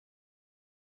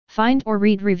Find or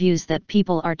read reviews that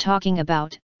people are talking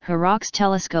about. HOROX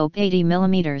telescope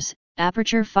 80mm,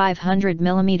 Aperture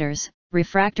 500mm,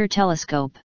 Refractor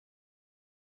telescope.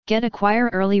 Acquire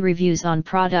early reviews on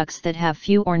products that have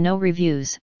few or no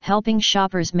reviews, helping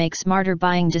shoppers make smarter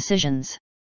buying decisions.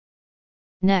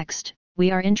 Next, we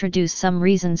are introduce some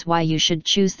reasons why you should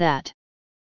choose that.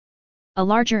 A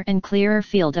larger and clearer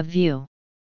field of view.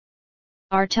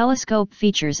 Our telescope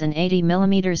features an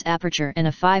 80mm aperture and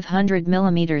a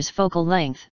 500mm focal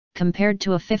length. Compared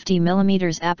to a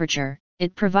 50mm aperture,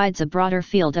 it provides a broader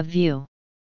field of view.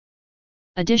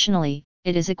 Additionally,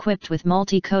 it is equipped with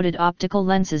multi-coated optical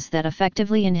lenses that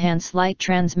effectively enhance light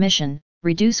transmission,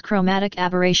 reduce chromatic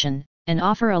aberration, and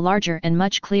offer a larger and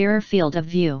much clearer field of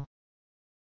view.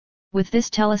 With this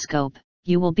telescope,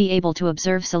 you will be able to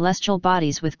observe celestial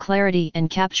bodies with clarity and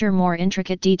capture more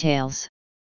intricate details.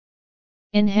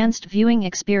 Enhanced viewing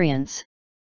experience.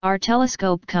 Our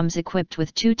telescope comes equipped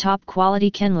with two top-quality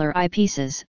Kindler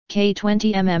eyepieces,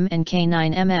 K20mm and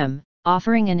K9mm,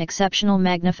 offering an exceptional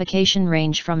magnification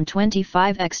range from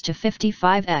 25x to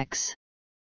 55x.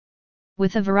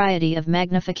 With a variety of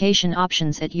magnification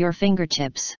options at your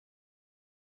fingertips.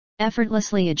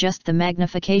 Effortlessly adjust the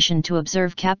magnification to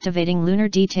observe captivating lunar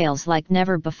details like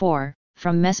never before,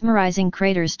 from mesmerizing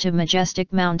craters to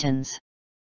majestic mountains.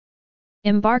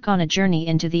 Embark on a journey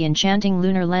into the enchanting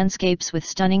lunar landscapes with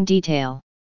stunning detail.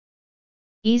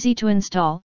 Easy to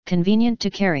install, convenient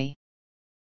to carry.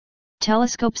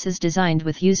 Telescopes is designed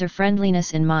with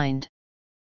user-friendliness in mind.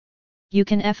 You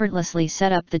can effortlessly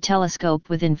set up the telescope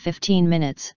within 15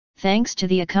 minutes, thanks to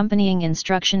the accompanying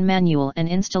instruction manual and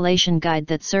installation guide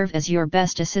that serve as your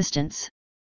best assistants.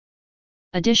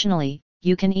 Additionally,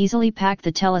 you can easily pack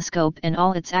the telescope and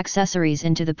all its accessories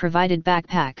into the provided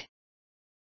backpack.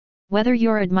 Whether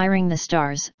you're admiring the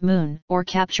stars, moon, or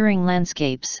capturing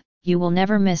landscapes, you will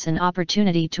never miss an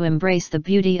opportunity to embrace the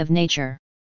beauty of nature.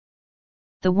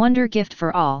 The wonder gift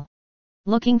for all.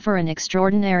 Looking for an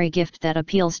extraordinary gift that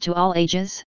appeals to all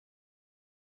ages?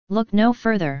 Look no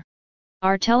further.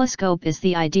 Our telescope is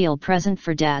the ideal present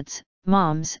for dads,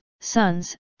 moms,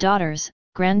 sons, daughters,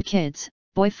 grandkids,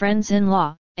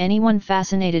 boyfriends-in-law, anyone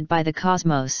fascinated by the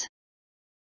cosmos.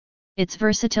 Its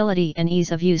versatility and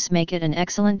ease of use make it an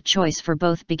excellent choice for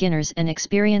both beginners and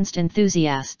experienced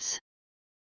enthusiasts.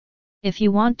 If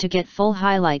you want to get full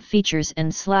highlight features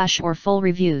and or full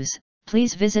reviews,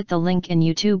 please visit the link in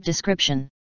YouTube description.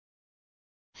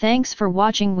 Thanks for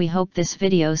watching. We hope this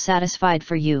video satisfied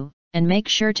for you, and make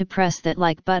sure to press that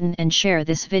like button and share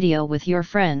this video with your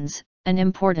friends, and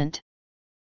important.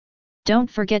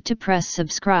 Don't forget to press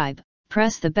subscribe.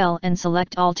 Press the bell and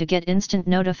select all to get instant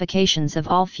notifications of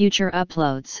all future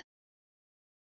uploads.